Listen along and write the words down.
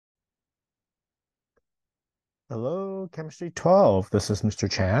Hello, Chemistry 12. This is Mr.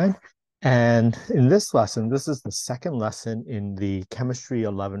 Chan. And in this lesson, this is the second lesson in the Chemistry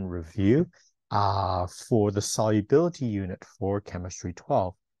 11 review for the solubility unit for Chemistry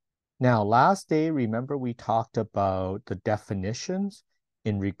 12. Now, last day, remember we talked about the definitions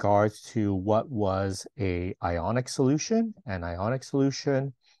in regards to what was an ionic solution,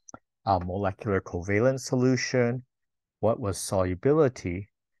 a molecular covalent solution, what was solubility,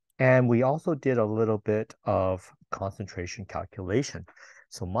 and we also did a little bit of concentration calculation.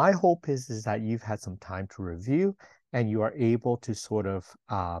 So my hope is that you've had some time to review and you are able to sort of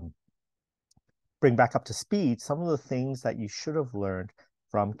bring back up to speed some of the things that you should have learned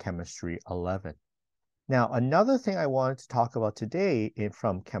from Chemistry 11. Now, another thing I wanted to talk about today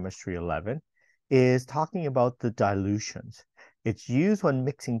from Chemistry 11 is talking about the dilutions. It's used when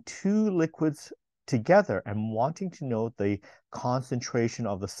mixing two liquids together and wanting to know the concentration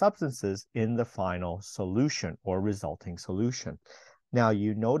of the substances in the final solution or resulting solution. Now,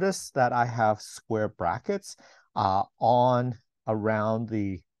 you notice that I have square brackets on around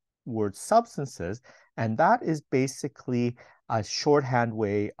the word substances, and that is basically a shorthand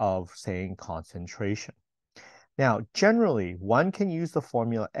way of saying concentration. Now, generally, one can use the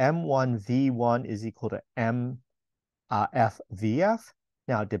formula M1V1 is equal to MFVF.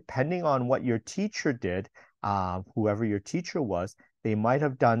 Now, depending on what your teacher did, whoever your teacher was, they might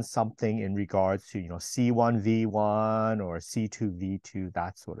have done something in regards to, C1V1 or C2V2,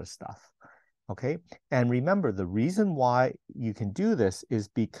 that sort of stuff. Okay, and remember, the reason why you can do this is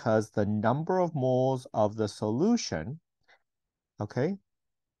because the number of moles of the solution, okay,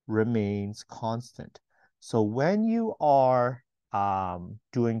 remains constant. So when you are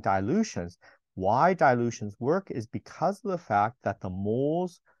doing dilutions, why dilutions work is because of the fact that the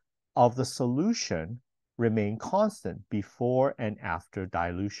moles of the solution remain constant before and after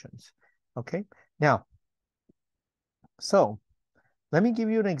dilutions. Okay, now, so let me give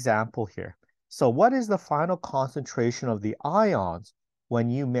you an example here. So what is the final concentration of the ions when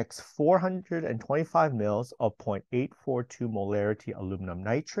you mix 425 mils of 0.842 molarity aluminum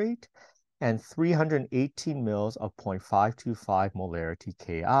nitrate and 318 mils of 0.525 molarity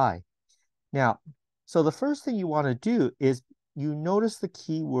Ki? Now, so the first thing you want to do is you notice the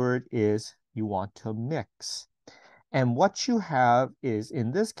key word is you want to mix. And what you have is,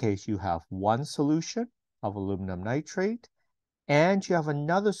 in this case, you have one solution of aluminum nitrate and you have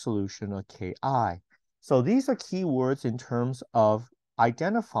another solution of Ki. So these are key words in terms of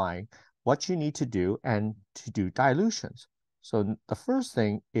identifying what you need to do and to do dilutions. So the first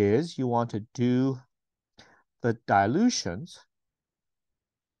thing is you want to do the dilutions,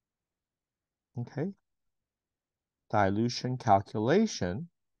 okay? Dilution calculation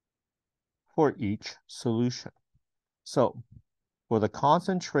for each solution. So for the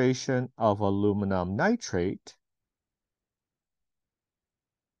concentration of aluminum nitrate,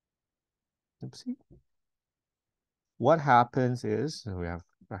 oopsie, what happens is, we have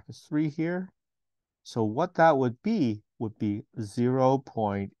brackets 3 here. So what that would be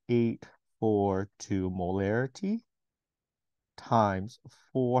 0.842 molarity times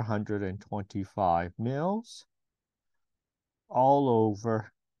 425 mils all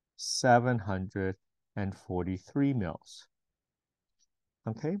over 743 mils.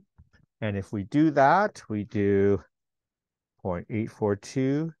 Okay, and if we do that, we do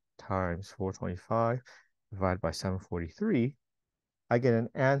 0.842 times 425 divided by 743, I get an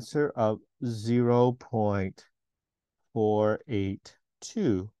answer of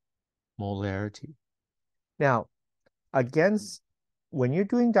 0.482 molarity. Now, against when you're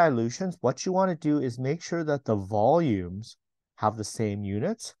doing dilutions, what you want to do is make sure that the volumes have the same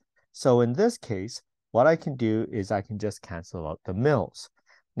units. So in this case, what I can do is I can just cancel out the mils.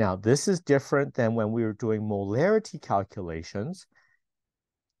 Now, this is different than when we were doing molarity calculations.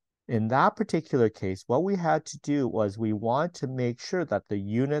 In that particular case, what we had to do was we want to make sure that the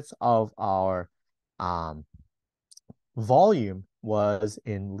units of our volume was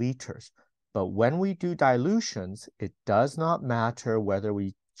in liters. But when we do dilutions, it does not matter whether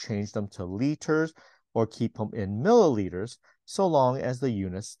we change them to liters or keep them in milliliters, so long as the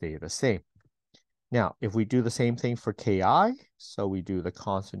units stay the same. Now, if we do the same thing for Ki, so we do the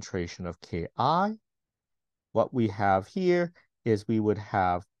concentration of Ki, what we have here is we would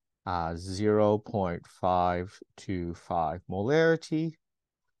have 0.525 molarity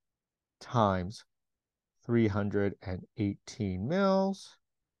times 318 mils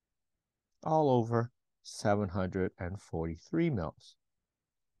all over 743 mils.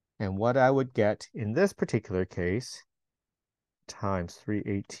 And what I would get in this particular case times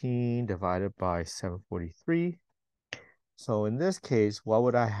 318 divided by 743. So in this case, what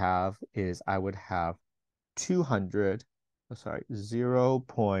would I have is I would have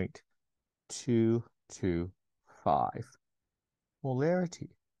 0.225 molarity.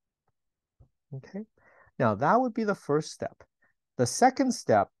 Okay, now that would be the first step. The second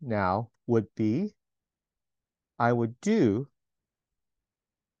step now would be I would do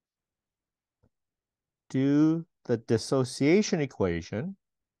the dissociation equation.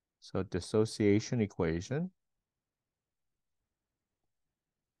 So dissociation equation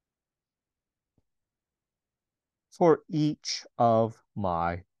for each of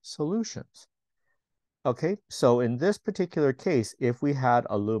my solutions. Okay, so in this particular case, if we had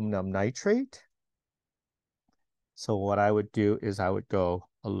aluminum nitrate, so what I would do is I would go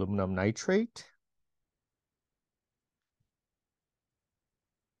aluminum nitrate,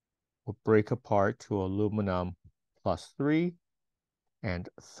 will break apart to aluminum +3 and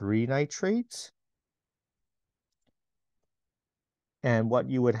 3 nitrates. And what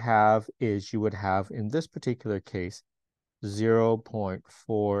you would have is you would have, in this particular case,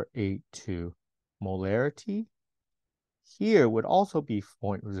 0.482 molarity. Here would also be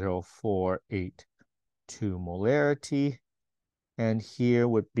 0.0482 molarity. And here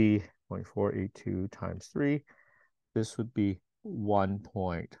would be 0.482 times 3. This would be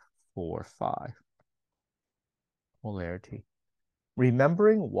 1.45 molarity.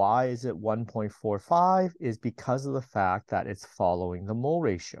 Remembering why is it 1.45 is because of the fact that it's following the mole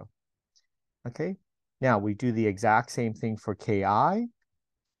ratio. Okay, now we do the exact same thing for Ki.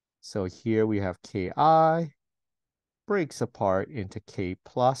 So here we have Ki breaks apart into K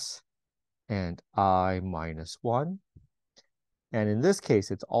plus and I minus 1. And in this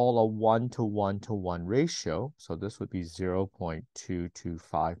case, it's all a 1-to-1-to-1 ratio. So this would be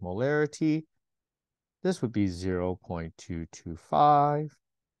 0.225 molarity. This would be 0.225.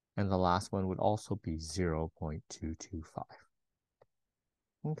 And the last one would also be 0.225.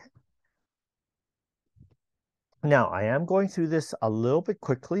 Okay. Now, I am going through this a little bit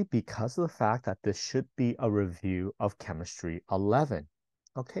quickly because of the fact that this should be a review of Chemistry 11.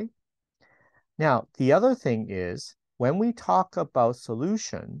 Okay. Now, the other thing is, when we talk about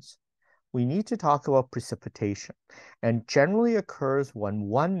solutions, we need to talk about precipitation, and generally occurs when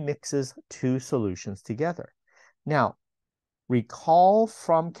one mixes two solutions together. Now, recall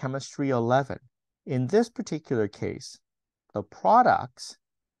from Chemistry 11, in this particular case, the products,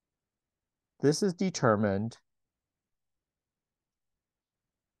 this is determined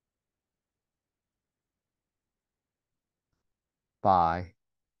by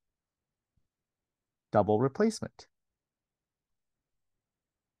double replacement.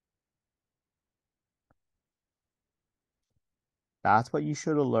 That's what you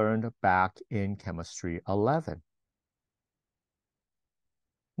should have learned back in Chemistry 11.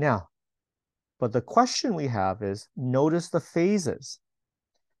 Now, but the question we have is, notice the phases.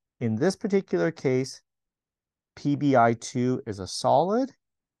 In this particular case, PbI2 is a solid,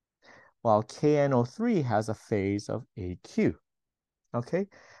 while KNO3 has a phase of AQ. Okay,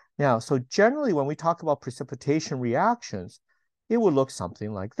 now, so generally when we talk about precipitation reactions, it would look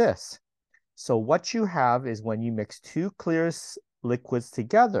something like this. So what you have is when you mix two clear liquids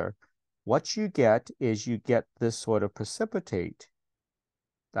together, what you get is you get this sort of precipitate.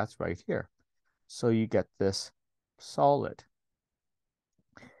 That's right here. So you get this solid.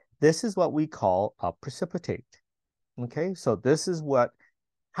 This is what we call a precipitate. Okay, so this is what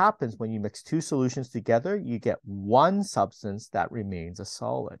happens when you mix two solutions together. You get one substance that remains a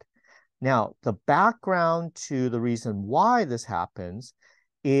solid. Now, the background to the reason why this happens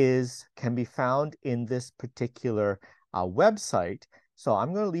can be found in this particular website. So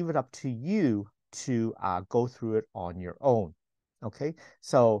I'm going to leave it up to you to go through it on your own. Okay,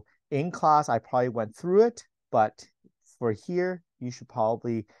 so in class, I probably went through it, but for here, you should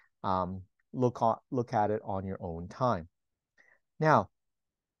probably look at it on your own time. Now,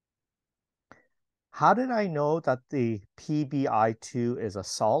 how did I know that the PbI2 is a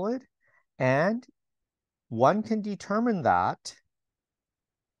solid? And one can determine that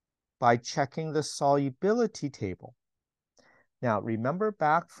by checking the solubility table. Now, remember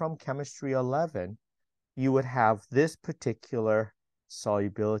back from Chemistry 11, you would have this particular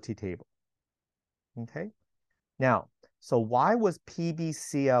solubility table. Okay? Now, so why was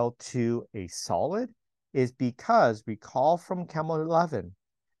PbCl2 a solid? Is because, recall from Chem 11,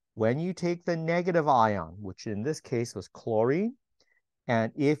 when you take the negative ion, which in this case was chlorine,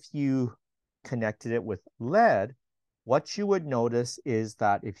 and if you connected it with lead, what you would notice is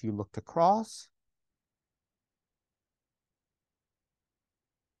that if you looked across,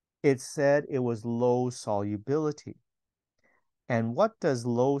 it said it was low solubility. And what does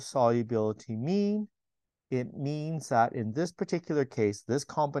low solubility mean? It means that in this particular case, this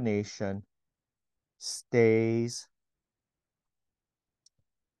combination stays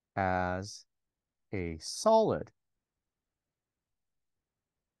as a solid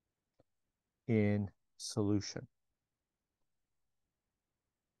in solution.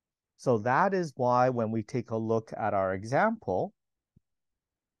 So that is why when we take a look at our example,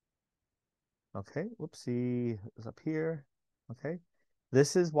 okay, whoopsie, it's up here, okay.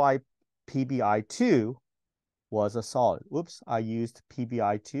 This is why PbI2 was a solid. Oops, I used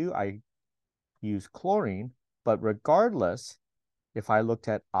PbI2, I used chlorine, but regardless, if I looked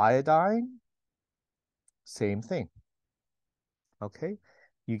at iodine, same thing, okay?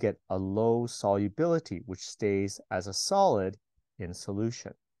 You get a low solubility, which stays as a solid in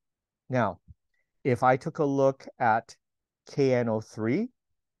solution. Now, if I took a look at KNO3,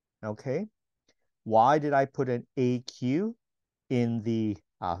 okay, why did I put an AQ in the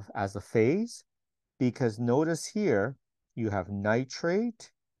as a phase? Because notice here, you have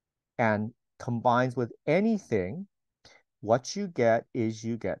nitrate and combines with anything, what you get is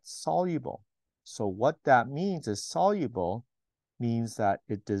you get soluble. So what that means is soluble means that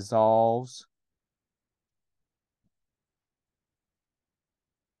it dissolves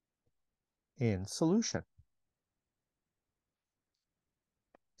in solution.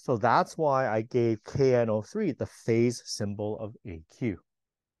 So that's why I gave KNO3 the phase symbol of AQ.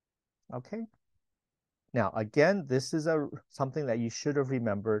 Okay. Now, again, this is something that you should have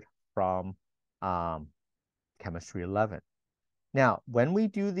remembered from Chemistry 11. Now, when we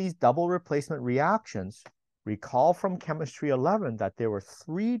do these double replacement reactions, recall from Chemistry 11 that there were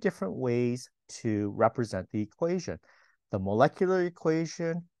 3 different ways to represent the equation: the molecular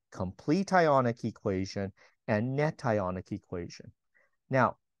equation, complete ionic equation, and net ionic equation.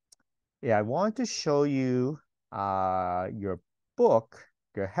 Now, yeah, I want to show you your book,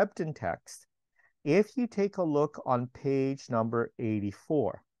 your Hebden text. If you take a look on page number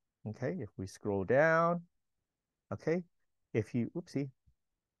 84, okay, if we scroll down, okay, if you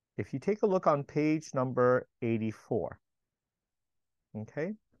take a look on page number 84,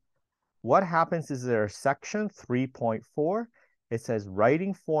 okay, what happens is there's section 3.4. It says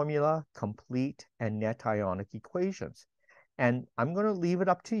writing formula, complete and net ionic equations. And I'm going to leave it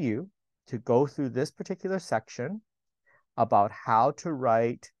up to you to go through this particular section about how to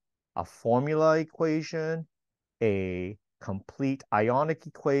write a formula equation, a complete ionic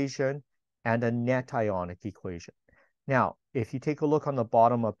equation, and a net ionic equation. Now, if you take a look on the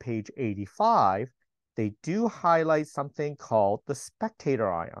bottom of page 85, they do highlight something called the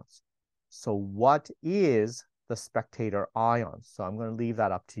spectator ions. So what is the spectator ions? So I'm going to leave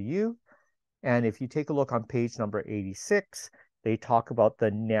that up to you. And if you take a look on page number 86, they talk about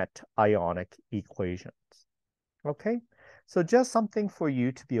the net ionic equations. Okay, so just something for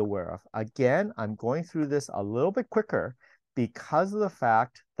you to be aware of. Again, I'm going through this a little bit quicker because of the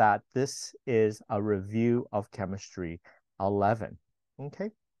fact that this is a review of Chemistry 11. Okay,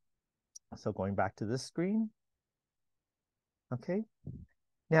 so going back to this screen. Okay,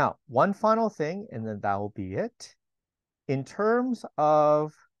 now one final thing, and then that will be it. In terms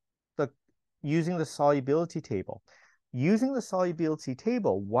of using the solubility table,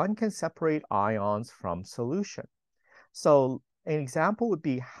 one can separate ions from solution. So an example would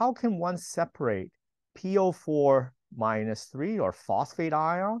be, how can one separate PO4 minus 3 or phosphate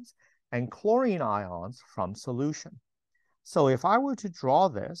ions and chlorine ions from solution? So if I were to draw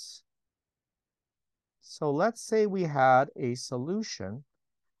this, so let's say we had a solution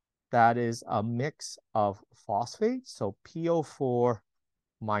that is a mix of phosphate, so PO4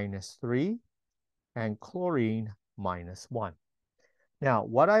 minus 3 and chlorine minus 1. Now,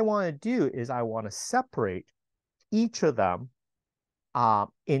 what I want to do is I want to separate each of them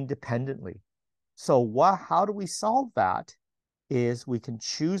independently. So how do we solve that? Is we can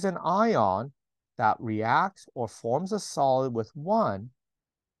choose an ion that reacts or forms a solid with one,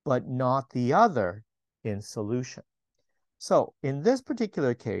 but not the other in solution. So in this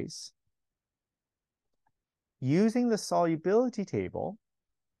particular case, using the solubility table,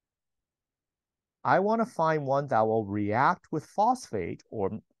 I want to find one that will react with phosphate,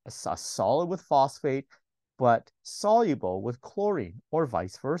 or a solid with phosphate, but soluble with chlorine, or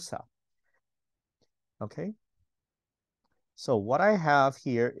vice versa. Okay, so what I have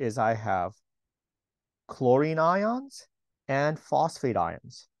here is I have chlorine ions and phosphate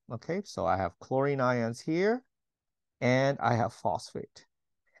ions. Okay, so I have chlorine ions here, and I have phosphate.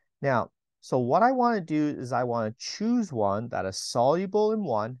 Now, so what I want to do is I want to choose one that is soluble in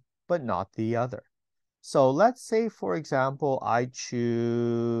one, but not the other. So let's say, for example, I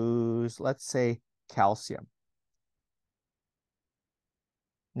choose, let's say, calcium.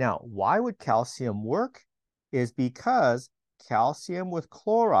 Now, why would calcium work? Is because calcium with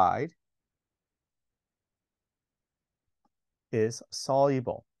chloride is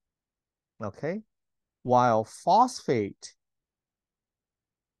soluble, okay? While phosphate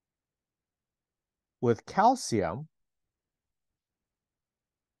with calcium,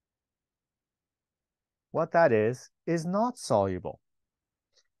 what that is not soluble,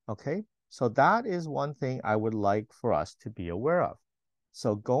 okay? So that is one thing I would like for us to be aware of.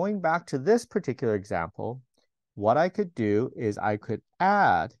 So going back to this particular example, what I could do is I could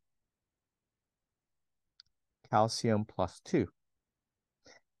add calcium plus 2.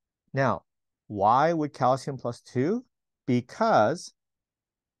 Now, why would calcium plus 2? Because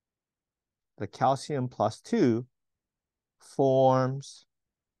the calcium plus 2 forms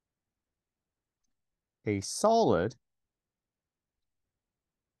a solid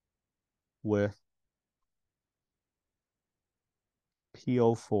with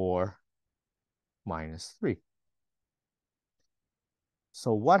PO4 minus 3.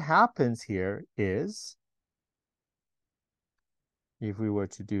 So what happens here is, if we were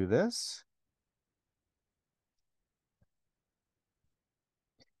to do this,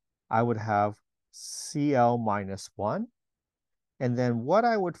 I would have Cl minus 1. And then what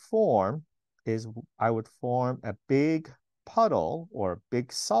I would form is I would form a big puddle or a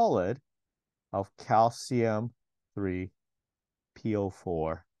big solid of calcium 3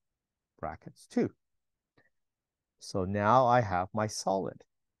 PO4 brackets 2. So now I have my solid.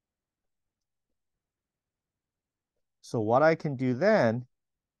 So what I can do then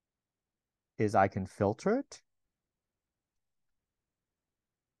is I can filter it.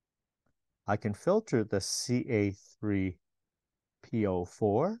 I can filter the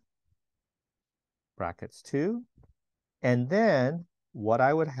Ca3PO4 brackets 2. And then what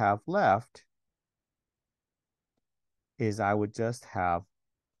I would have left is I would just have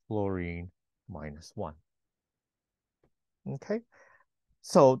chlorine minus 1. Okay,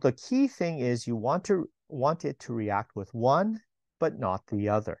 so the key thing is you want it to react with one, but not the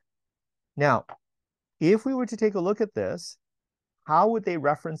other. Now, if we were to take a look at this, how would they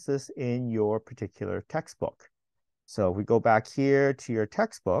reference this in your particular textbook? So if we go back here to your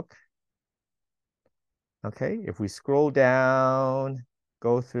textbook, okay, if we scroll down,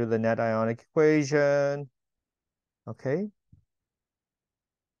 go through the net ionic equation, okay.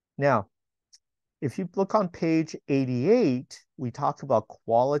 Now, if you look on page 88, we talk about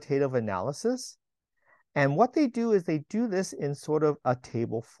qualitative analysis. And what they do is they do this in sort of a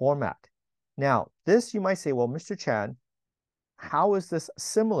table format. Now, this you might say, well, Mr. Chan, how is this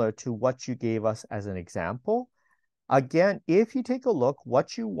similar to what you gave us as an example? Again, if you take a look,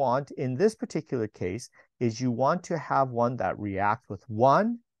 what you want in this particular case is you want to have one that reacts with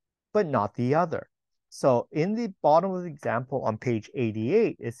one, but not the other. So in the bottom of the example on page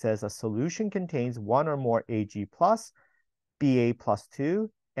 88, it says a solution contains one or more Ag plus, Ba plus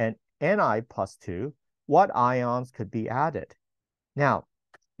 2, and Ni plus 2. What ions could be added? Now,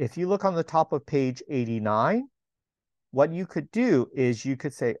 if you look on the top of page 89, what you could do is you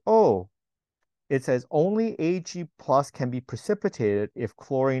could say, oh, it says only Ag plus can be precipitated if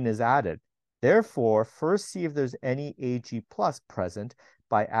chlorine is added. Therefore, first see if there's any Ag plus present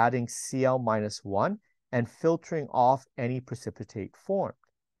by adding Cl minus 1 and filtering off any precipitate formed.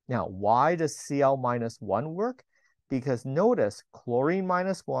 Now, why does Cl minus 1 work? Because notice chlorine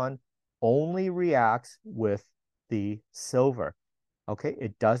minus 1 only reacts with the silver. Okay,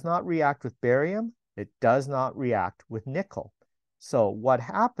 it does not react with barium. It does not react with nickel. So what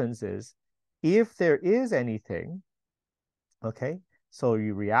happens is, if there is anything, okay, so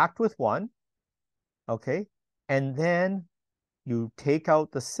you react with one, okay, and then you take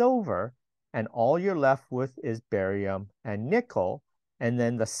out the silver, and all you're left with is barium and nickel. And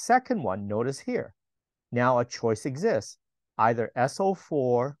then the second one, notice here, now a choice exists. Either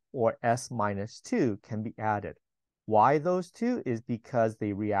SO4 or S minus 2 can be added. Why those two is because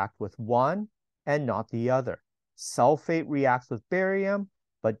they react with one and not the other. Sulfate reacts with barium,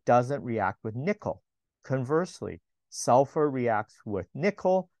 but doesn't react with nickel. Conversely, sulfur reacts with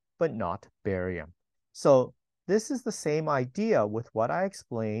nickel, but not barium. So this is the same idea with what I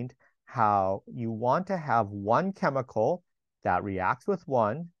explained, how you want to have one chemical that reacts with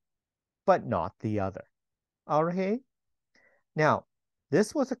one, but not the other. All right. Now,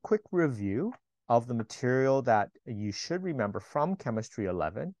 this was a quick review of the material that you should remember from Chemistry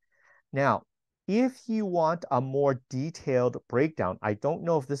 11. Now, if you want a more detailed breakdown, I don't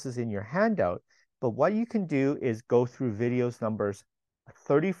know if this is in your handout, but what you can do is go through videos numbers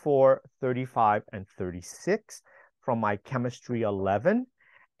 34, 35, and 36 from my Chemistry 11.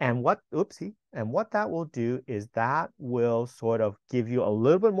 And what that will do is that will sort of give you a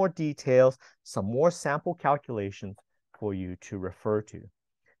little bit more details, some more sample calculations for you to refer to.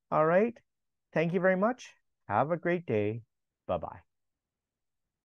 All right. Thank you very much. Have a great day. Bye-bye.